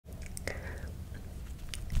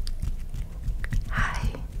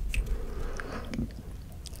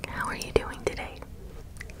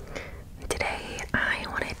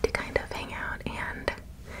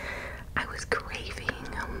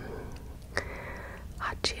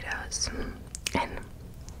hot Cheetos, and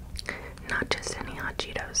not just any hot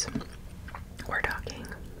Cheetos. We're talking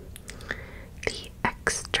the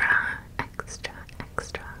extra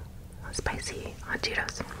spicy hot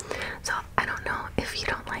Cheetos. So I don't know if you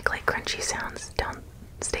don't like crunchy sounds, don't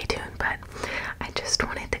stay tuned, but I just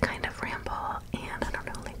wanted to kind of ramble and I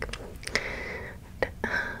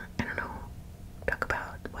don't know, talk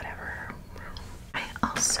about whatever. I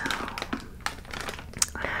also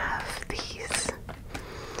have these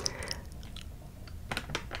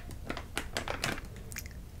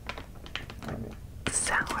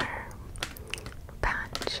Sour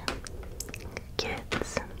Patch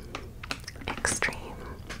Kids Extreme,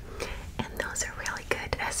 and those are really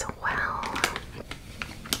good as well.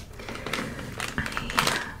 I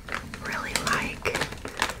really like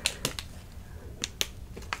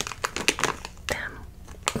them.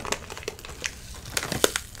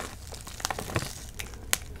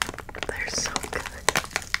 They're so good.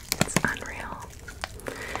 It's unreal.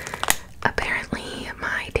 Apparently,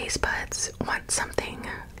 my taste buds want something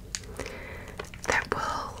that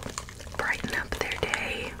will brighten up their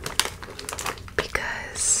day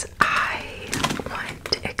because I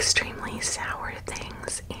want extremely sour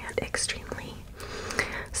things and extremely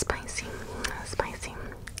spicy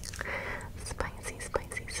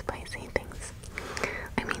things.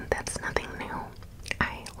 I mean, that's nothing new.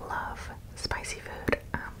 I love spicy food.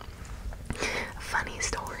 Funny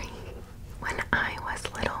story. When I was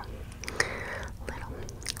little,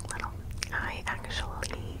 I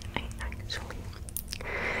actually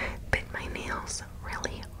bit my nails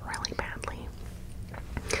really badly.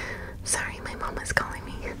 Sorry, my mom is calling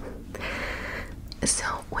me. So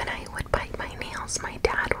when I would bite my nails, my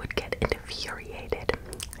dad would get infuriated,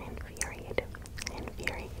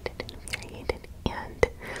 and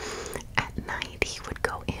at night he would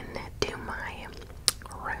go into my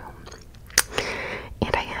room,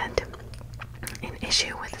 and I had an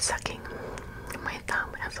issue with sucking my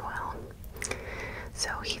thumb as well. So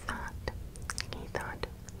he thought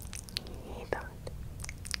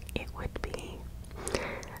it would be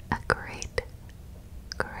a great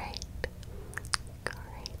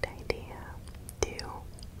idea to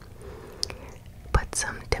put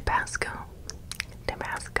some Tabasco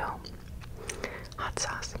hot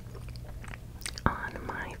sauce on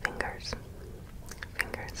my fingers.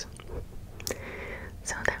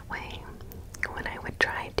 So that way, when I would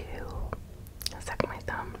try to suck my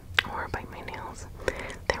thumb or bite my nails,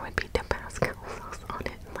 there would be Tabasco sauce on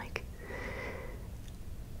it.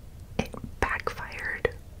 It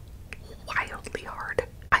backfired wildly hard.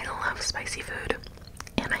 I love spicy food,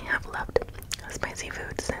 and I have loved spicy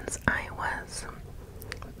food since I was,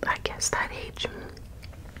 I guess, that age.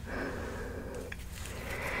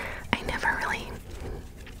 I never really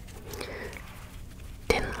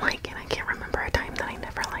didn't like it. I can't remember a time that I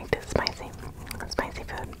never liked spicy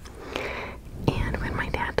food. And when my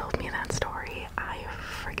dad told me that story, I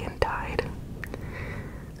friggin' died.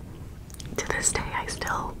 To this day, I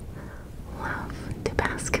still love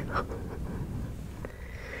Tabasco.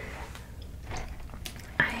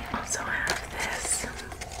 I also have this.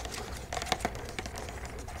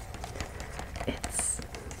 It's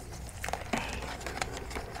a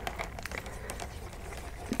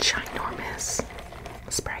ginormous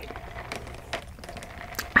Sprite.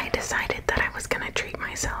 I decided that I was gonna treat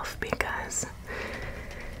myself because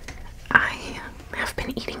I have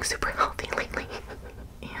been eating super healthy lately.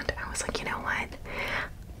 And I was like, you know what?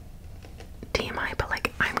 TMI, but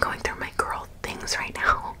I'm going through my girl things right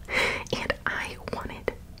now. And I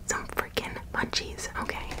wanted some freaking munchies,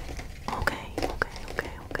 okay?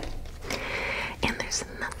 And there's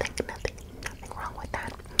nothing wrong with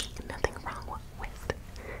that. Nothing wrong with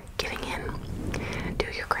giving in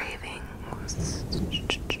to your cravings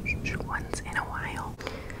once in a while.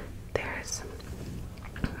 There's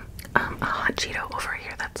a hot Cheeto over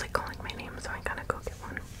here that's calling my name, so I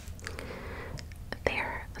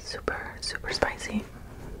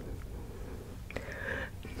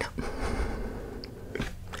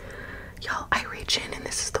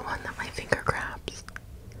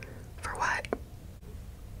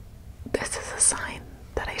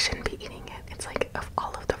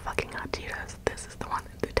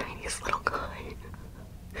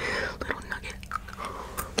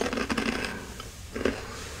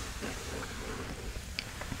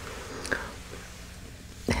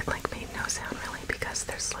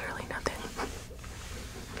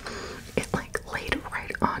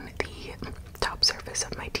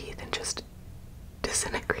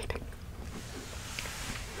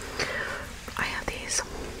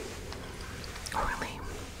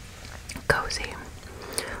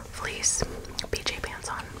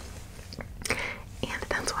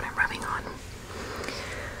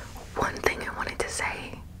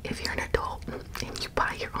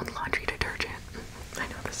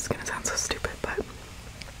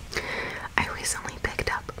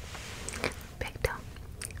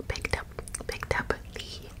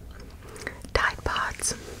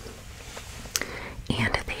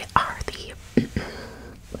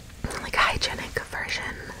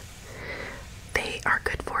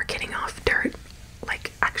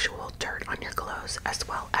on your clothes, as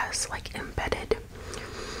well as like embedded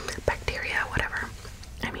bacteria, whatever.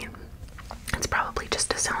 I mean, it's probably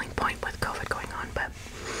just a selling point with COVID going on, but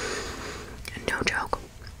no joke,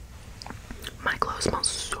 my clothes smell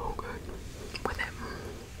so good with it.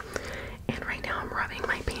 And right now I'm rubbing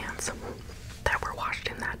my pants that were washed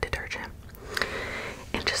in that detergent,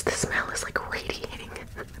 and just the smell is like radiating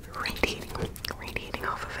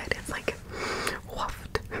off of it. It's like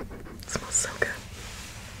waft. It smells so good.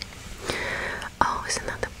 Oh, isn't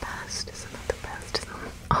that the best? Isn't that the best?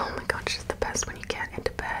 Oh my gosh, it's the best when you get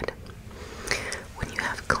into bed, when you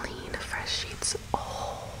have clean, fresh sheets.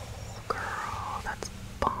 Oh, girl, that's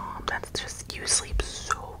bomb. That's just, you sleep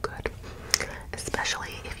so good.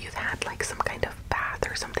 Especially if you've had like some kind of bath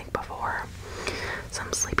or something before.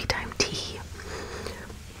 Some sleepy time tea.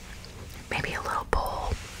 Maybe a little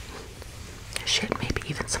bowl. Shit, maybe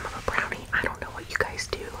even some of a brownie. I don't know what you guys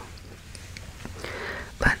do.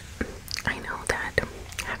 But I know that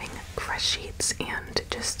having fresh sheets and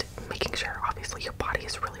just making sure, obviously, your body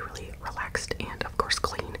is really, really relaxed and, of course,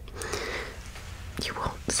 clean, you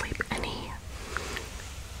won't sleep any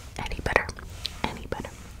better.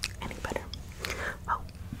 Well,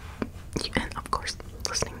 and of course,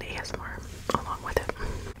 listening to ASMR along with it.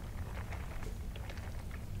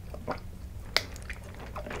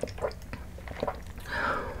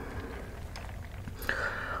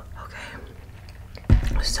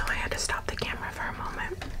 Okay, so I had to stop the camera for a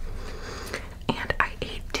moment, and I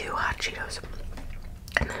ate 2 hot Cheetos.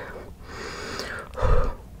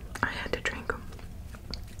 I had to drink.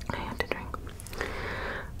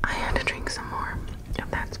 I had to drink some more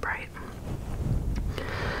of that Sprite.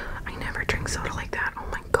 I never drink soda like that. Oh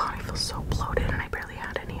my god, I feel so bloated, and I barely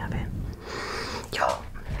had any of it. Y'all,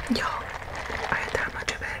 I had that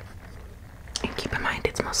much of it. And keep in mind,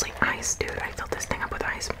 it's mostly ice, dude. I filled this thing up with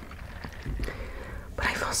ice. But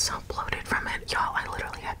I feel so bloated from it. Y'all, I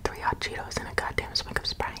literally had 3 hot Cheetos and a goddamn swig of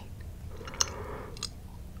Sprite.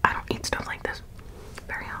 I don't eat stuff like this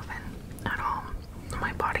very often at all.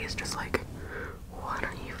 My body is just like, what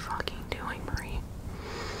are you fucking doing, Marie?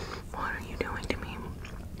 What are you doing to me?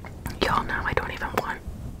 Y'all, now I don't even want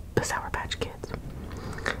the Sour Patch Kids.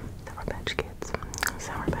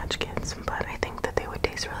 But I think that they would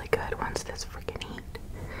taste really good once this freaking heat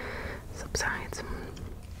subsides.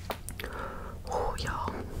 Oh,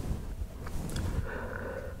 y'all.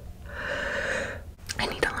 I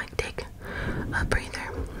need to like take a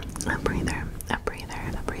breather.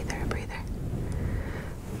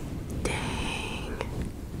 Dang,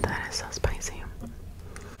 that is so spicy.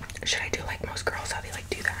 Should I do like most girls, how they like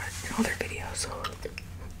do that in all their videos?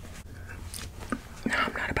 No,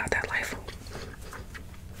 I'm not about that life.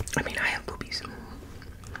 I mean, I have boobies.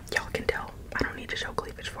 Y'all can tell. I don't need to show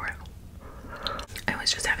cleavage for it. I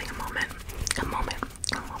was just having a moment.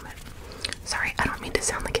 Sorry, I don't mean to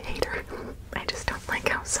sound like a hater. I just don't like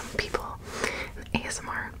how some people in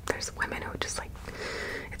ASMR, there's women who just like,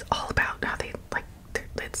 it's all about how they like,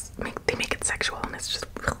 they make it sexual, and it's just,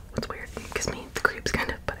 it's weird. It gives me the creeps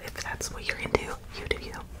kind of, but if that's what you're into, you do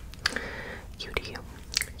you.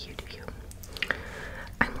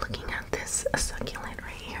 I'm looking at this succulent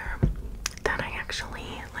right here that I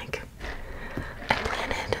actually like. I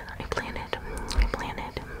planted.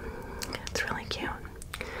 It's really cute.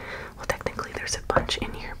 Well, technically there's a bunch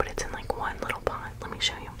in here, but it's in like one little pot. Let me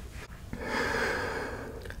show you.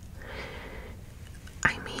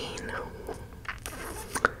 I mean,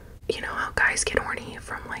 you know how guys get horny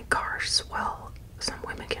from like cars? Well, some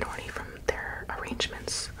women get horny from their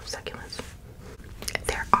arrangements of succulents.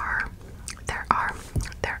 There are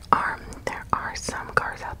some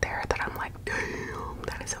cars out there that I'm like, damn,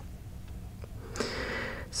 that is a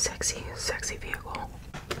sexy vehicle.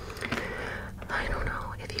 I don't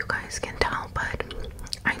know if you guys can tell, but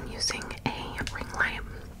I'm using a ring light.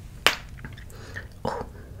 Oh,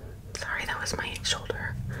 sorry, that was my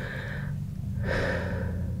shoulder.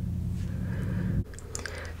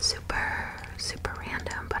 Super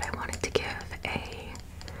random, but I wanted to give a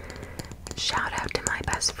shout out to my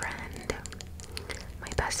best friend,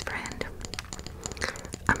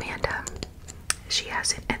 Amanda. She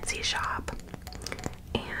has an Etsy shop,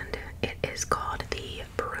 and it is called the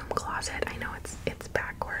Broom Closet. I know it's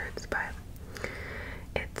backwards, but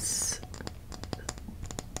it's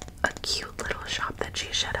a cute little shop that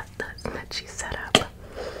she set up.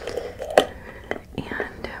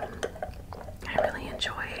 And I really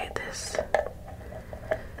enjoy this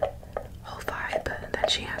whole vibe that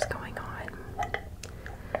she has going on.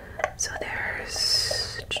 So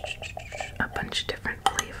there's a bunch of different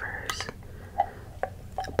flavors,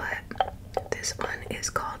 but this one is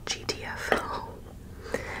called GTFO,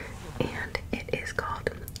 and it is called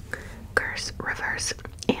Girl Reverse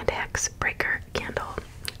and Hex Breaker candle.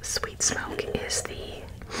 Sweet Smoke is the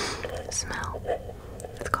smell.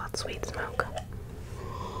 It's called Sweet Smoke.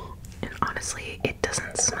 And honestly, it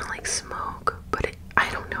doesn't smell like smoke, but I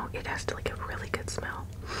don't know, it has like a really good smell.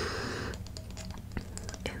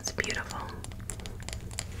 It's beautiful.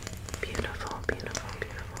 Beautiful, beautiful,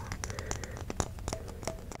 beautiful.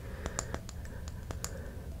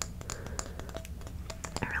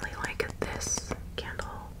 I really like this candle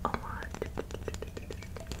a lot.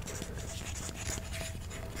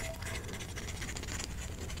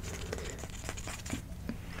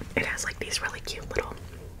 It has like these really cute little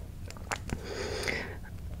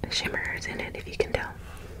shimmers in it, if you can tell.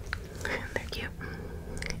 They're cute.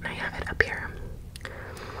 And I have it up here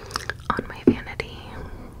on my vanity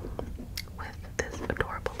with this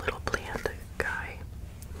adorable little plant guy.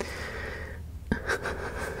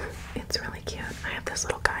 It's really cute. I have this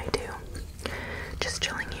little guy too. Just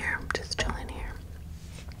chilling here. Just chilling here.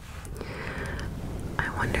 I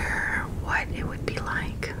wonder what it would be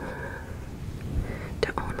like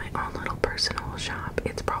to own my own little personal shop.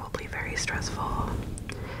 It's probably very stressful.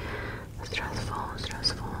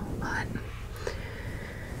 Stressful, but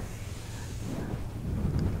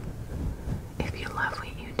if you love what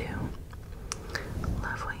you do,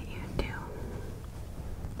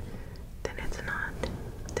 then it's not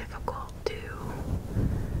difficult to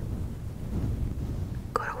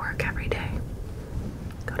go to work every day.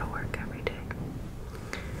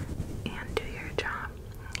 And do your job.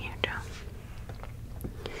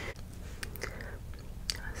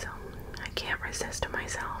 So I can't resist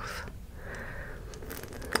myself.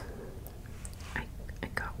 I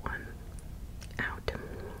got one out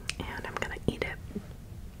and I'm gonna eat it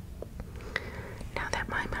now that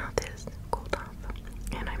my mouth is cooled off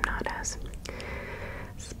and I'm not as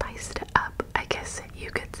spiced up, I guess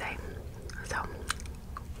you could say. So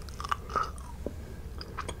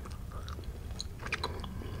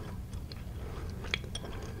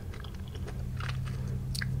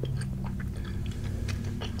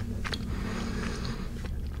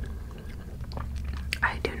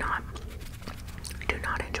I do not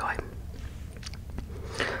enjoy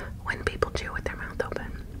when people chew with their mouth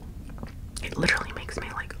open. It literally makes me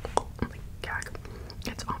like gag.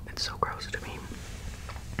 It's so gross to me.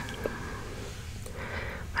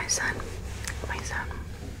 My son,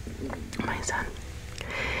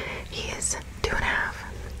 he is 2.5,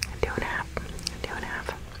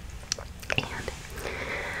 and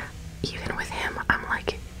even with him, I'm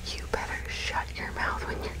like, you better shut your mouth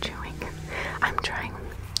when you're chewing. I'm trying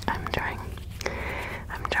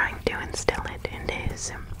to instill it into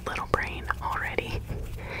his little brain already,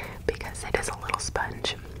 because it is a little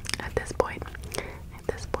sponge at this point.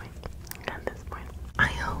 I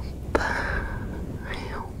hope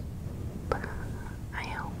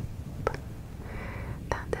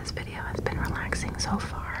that this video has been relaxing so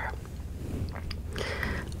far.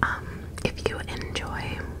 If you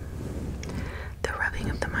enjoy the rubbing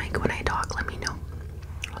of the mic when I talk, let me know.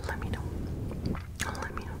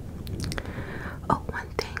 Oh, one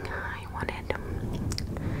thing I wanted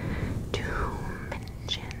to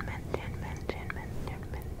mention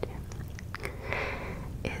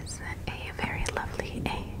is a very lovely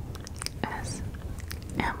ASM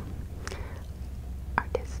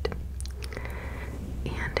artist,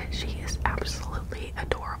 and she is absolutely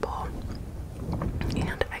adorable,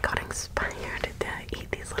 and I got inspired to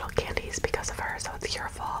eat these little candies because of her, so it's your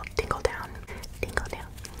fault. Dingle down.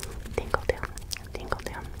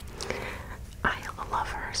 I love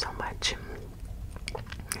her so much.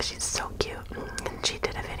 She's so cute, and she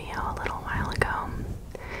did a video a little while ago,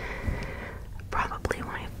 probably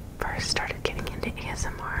when I first started getting into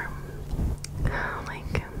ASMR,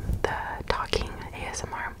 like the talking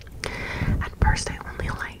ASMR. At first I only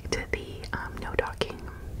liked the no talking,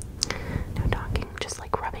 just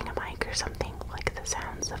like rubbing a mic or something, like the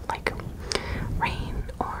sounds of like rain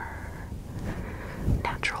or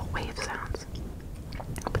natural wave sounds.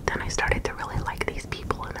 But then I started to really like these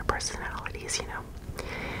people and their personalities, you know.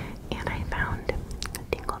 And I found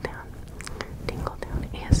Dingle Down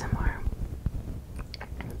ASMR.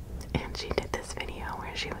 And she did this video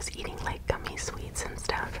where she was eating like gummy sweets and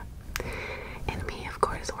stuff. And me, of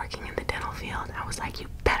course, working in the dental field, I was like, you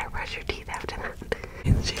better brush your teeth after that.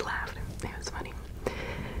 And she laughed. It was funny.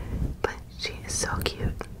 But she is so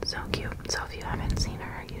cute. So if you haven't seen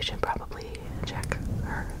her, you should probably check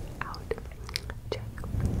her out.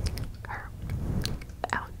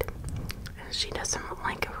 She does some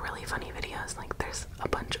like really funny videos. Like there's a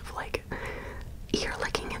bunch of like ear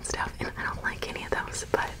licking and stuff, and I don't like any of those,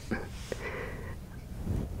 but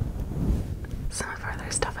some of her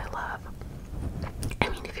other stuff I love. I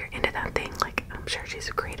mean, if you're into that thing, like, I'm sure she's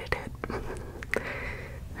great at it.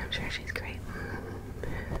 I'm sure she's great.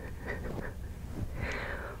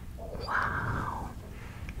 Wow.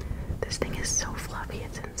 This thing is so fluffy,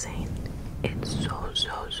 it's insane. It's so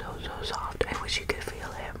soft. I wish you could feel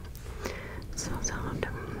it. So soft.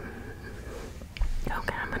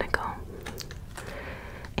 Okay, I'm gonna go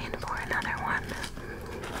in for another one.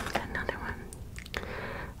 Another one.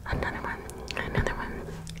 Another one. Another one.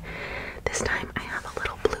 This time I have a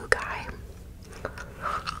little blue guy.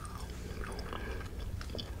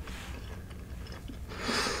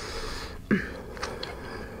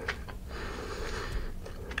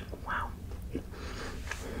 Wow.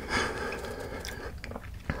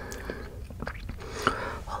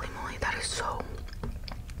 Holy moly, that is so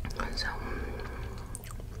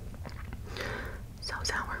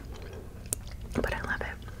sour. But I love it.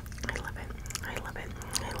 I love it. I love it.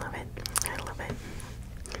 I love it. I love it.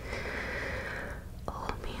 Oh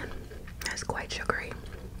man, that's quite sugary.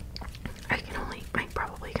 I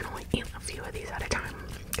probably can only eat a few of these at a time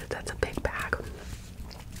because that's a big bag.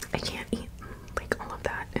 I can't eat like all of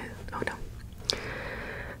that. Oh no.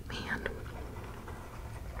 Man.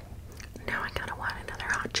 Now I kinda want another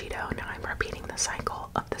hot Cheeto. Now I'm repeating the cycle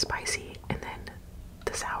of the spicy and then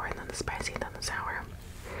the sour and then the spicy and then the sour.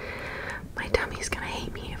 My tummy's gonna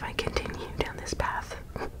hate me if I continue down this path.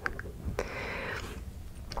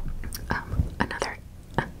 Another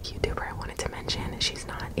YouTuber I wanted to mention, she's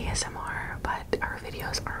not ASMR, but her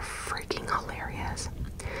videos are freaking hilarious.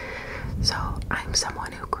 So I'm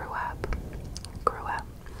someone who grew up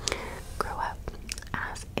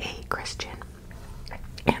as a Christian,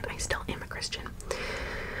 and I still am a Christian.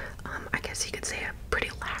 I guess you could say a pretty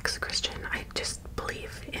lax Christian. I just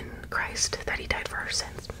believe in Christ, that he died for our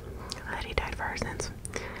sins.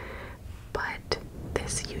 But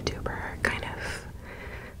this YouTuber kind of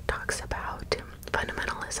talks about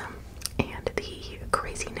fundamentalism and the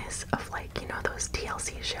craziness of, like, you know, those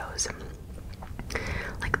TLC shows,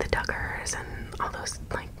 like the Duggars and all those,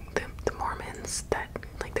 like the Mormons that,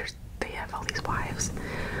 like, they have all these wives.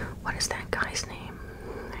 What is that guy's name?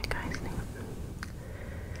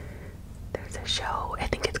 There's a show, I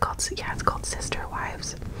think it's called Sister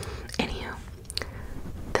Wives. Anywho,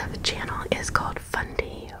 the channel is called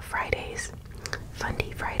Fundy Fridays.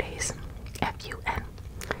 Fundy Fridays. FUNDIE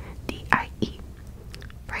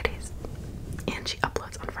Fridays. And she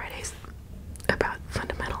uploads on Fridays about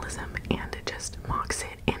fundamentalism and just mocks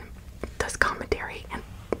it and does commentary, and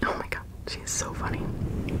oh my god, she's so funny.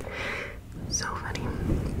 So funny.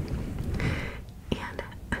 And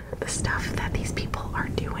the stuff that these people are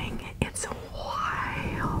doing, it's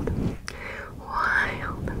wild.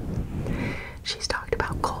 She's talked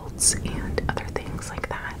about cults and other things like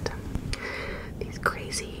that. These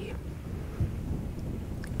crazy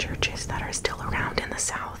churches that are still around in the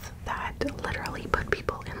South that literally put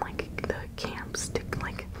people in, like, the camps to,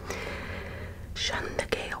 like, shun the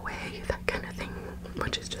gay away, that kind of thing,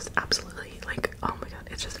 which is just absolutely, like, oh my god,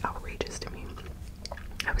 it's just outrageous to me.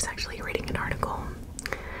 I was actually reading an article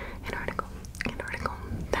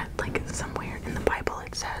that, like, somewhere in the Bible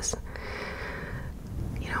it says,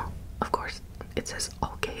 you know, of course it says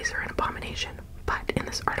all gays are an abomination, but in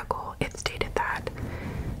this article it stated that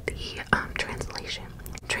the translation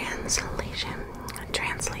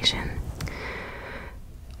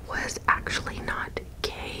was actually not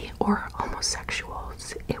gay or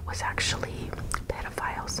homosexuals, it was actually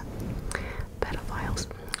pedophiles.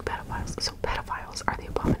 So pedophiles are the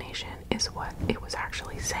abomination is what it was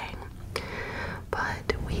actually saying.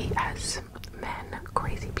 But we as men,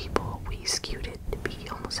 crazy people, we skewed it to be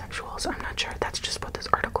homosexuals. I'm not sure, that's just what this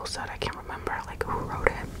article said. I can't remember, like, who wrote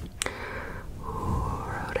it.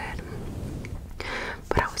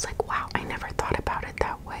 But I was like, wow, I never thought about it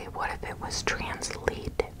that way. What if it was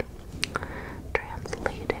translated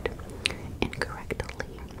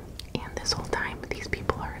incorrectly? And this whole time, these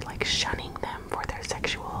people are, like, shunning them for their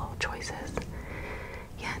sexual choices.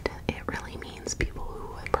 Yet, it really means people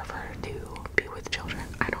who would prefer to be with children.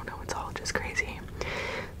 I don't know, it's all just crazy.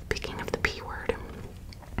 Speaking of the P word,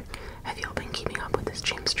 have y'all been keeping up with this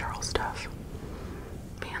James Charles stuff?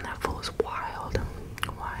 Man, that fool is wild.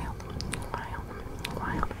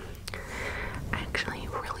 I actually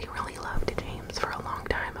really loved James for a long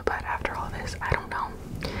time, but after all this, I don't know.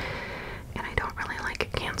 And I don't really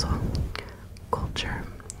like cancel culture.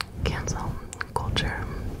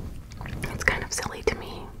 It's kind of silly to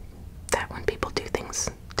me that when people do things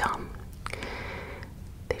dumb,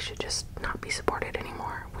 they should just not be supported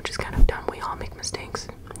anymore, which is kind of dumb. We all make mistakes.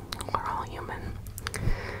 We're all human.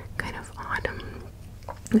 Kind of odd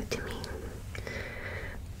to me.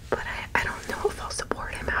 But I don't know if I'll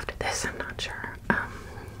support him after this. I'm not sure.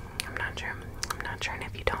 Blanchard.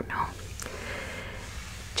 And if you don't know,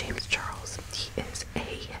 James Charles, he is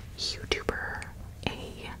a YouTuber,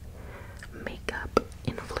 a makeup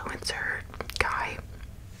influencer guy.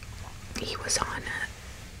 He was on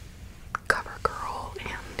CoverGirl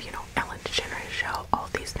and, Ellen DeGeneres Show, all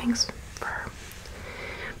these things, for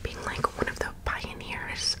being like one of the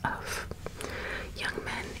pioneers of young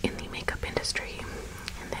men in the makeup industry.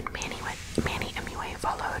 And then Manny MUA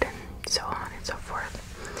followed, and so on and so forth.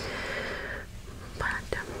 But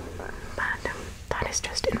that is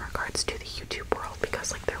just in regards to the YouTube world,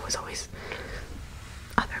 because like there was always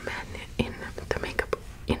other men in the makeup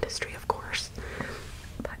industry, of course.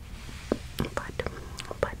 But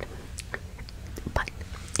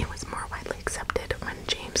it was more widely accepted when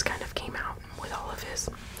James kind of came out with all of his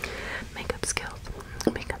makeup skills.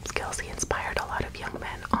 He inspired a lot of young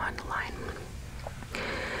men online.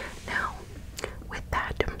 Now, with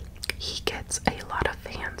that, he gets a lot of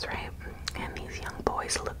fans, right? And these young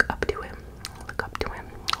boys look up to him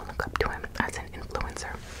as an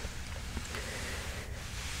influencer.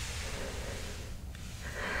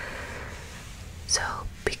 So,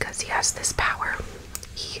 because he has this power,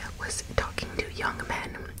 he was talking to young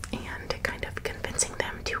men and kind of convincing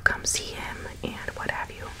them to come see him and what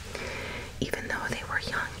have you, even though they were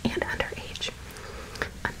young and underage,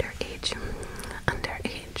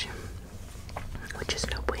 which is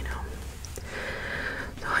no bueno.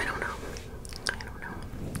 So I don't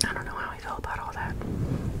know how I feel about all that.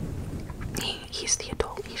 He's the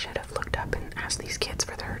adult. He should have looked up and asked these kids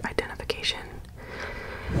for their identification,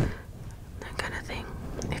 that kind of thing,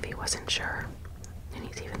 if he wasn't sure. And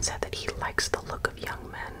he's even said that he likes the look of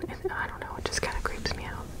young men, and I don't know, it just kind of creeps me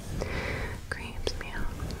out.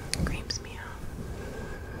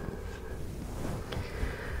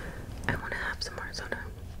 I want to have some more soda,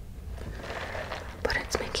 but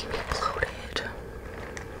it's making me bloated.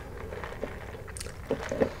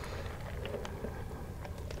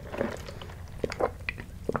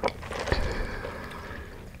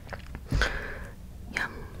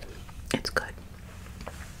 Yum. It's good.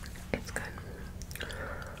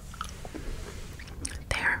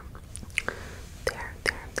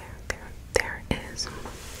 There is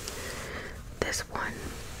this one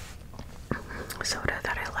soda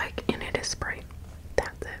that I like, and it is Sprite.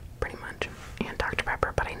 That's it, pretty much. And Dr.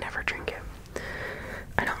 Pepper, but I never drink it.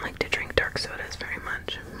 I don't like to drink dark sodas very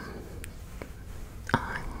much.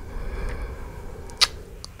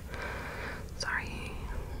 Sorry.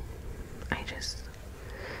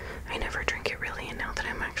 I never drink it really, and now that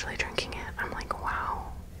I'm actually drinking it, I'm like,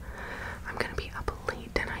 wow. I'm gonna be up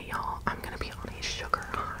late tonight, y'all. I'm gonna be on a sugar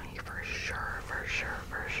high for sure.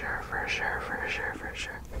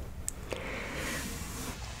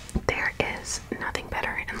 There is nothing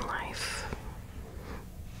better in life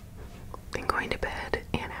than going to bed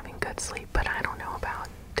and having good sleep, but I don't know about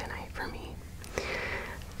tonight for me.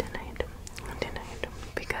 Tonight,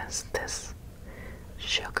 because this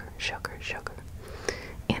sugar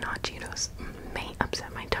and hot Cheetos may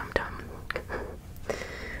upset my tum-tum.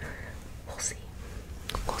 We'll see.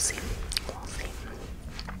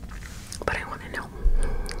 But I want to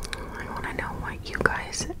know what you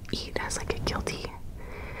guys eat as like a guilty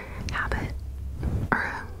habit,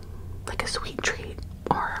 or like a sweet treat,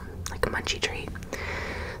 or like a munchy treat,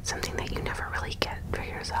 something that you never really get for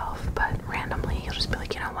yourself, but randomly you'll just be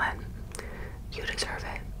like, you know what, you deserve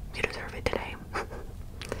it today.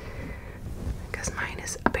 Because mine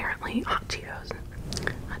is apparently hot Cheetos,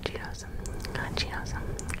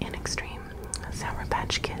 and extreme Sour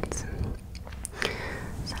Patch Kids.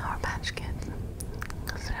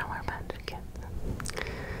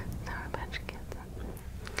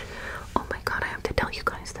 Oh my god, I have to tell you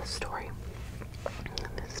guys this story.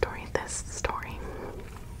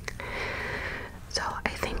 So I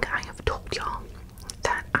think I have told y'all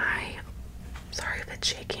that sorry if it's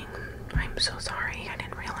shaking. I'm so sorry, I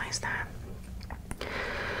didn't realize that.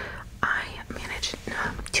 I manage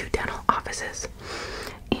 2 dental offices,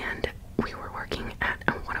 and we were working at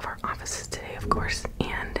one of our offices today, of course,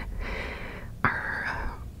 and our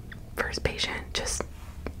first patient just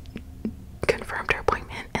confirmed her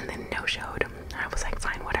appointment and then no-showed. I was like,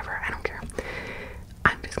 fine, whatever, I don't care.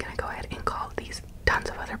 I'm just gonna go ahead and call these tons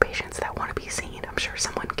of other patients that want to be seen. I'm sure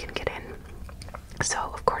someone can get in. So,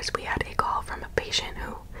 of course, we had a call from a patient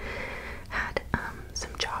who had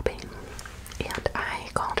some jobbing, and I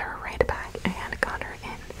called her right back and got her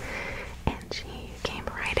in, and she came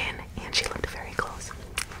right in, and she looked very close.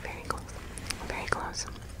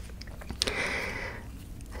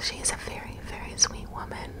 She's a very, very sweet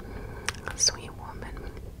woman,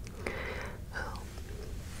 who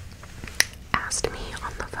asked me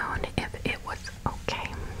on the phone if it was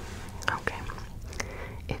okay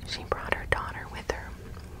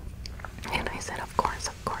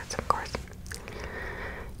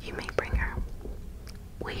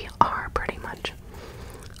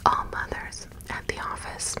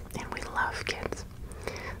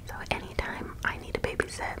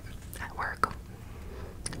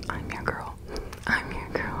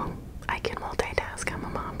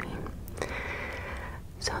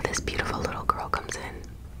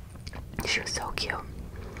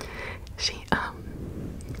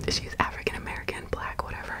she's African American, black,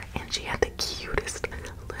 whatever, and she had the cutest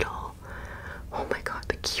little, oh my god,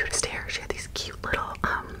 the cutest hair. She had these cute little,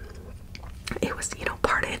 it was, you know,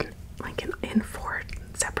 parted like in four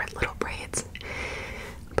separate little braids,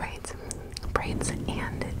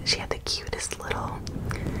 and she had the cutest little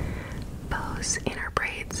bows in her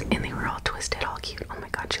braids, and they were all twisted, all cute. Oh my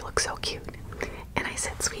god, she looked so cute. And I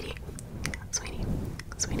said, sweetie,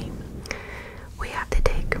 we have to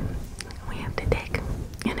take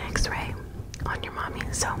an x-ray on your mommy,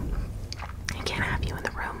 so I can't have you in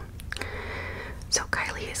the room. So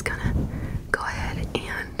Kylie is gonna go ahead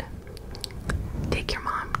and take your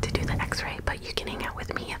mom to do the x-ray, but you can hang out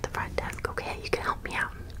with me at the front desk, okay? You can help me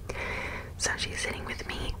out. So she's sitting with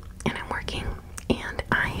me and I'm working, and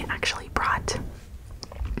I actually brought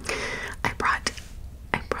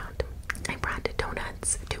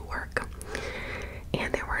donuts to work,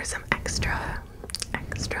 and there were some extra.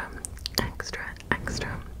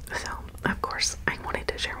 So of course I wanted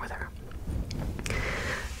to share with her.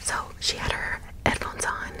 So she had her headphones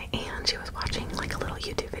on and she was watching like a little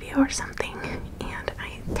YouTube video or something, and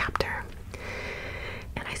I tapped her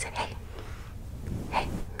and I said, hey,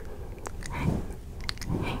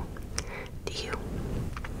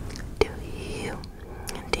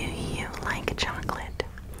 do you like chocolate?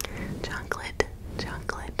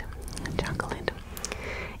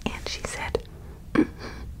 And she said,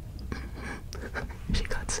 she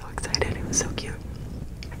got so excited, it was so cute.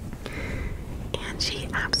 And she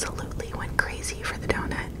absolutely went crazy for the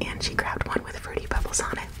donut, and she grabbed one with Fruity Pebbles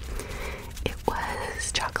on it. It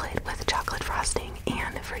was chocolate with chocolate frosting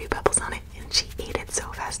and Fruity Pebbles on it, and she ate it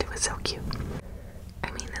so fast, it was so cute.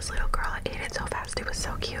 I mean, this little girl ate it so fast, it was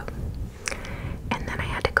so cute. And then I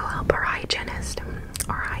had to go help our hygienist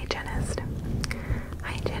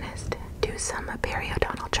do some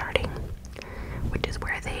periodontal charting, which is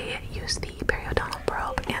where they use the periodontal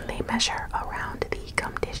probe and they measure around the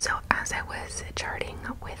gum tissue. So as I was charting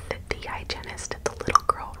with the hygienist, the little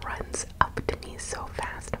girl runs up to me so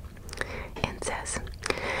fast and says,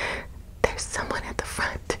 there's someone at the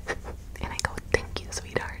front. And I go, thank you,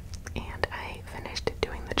 sweetheart.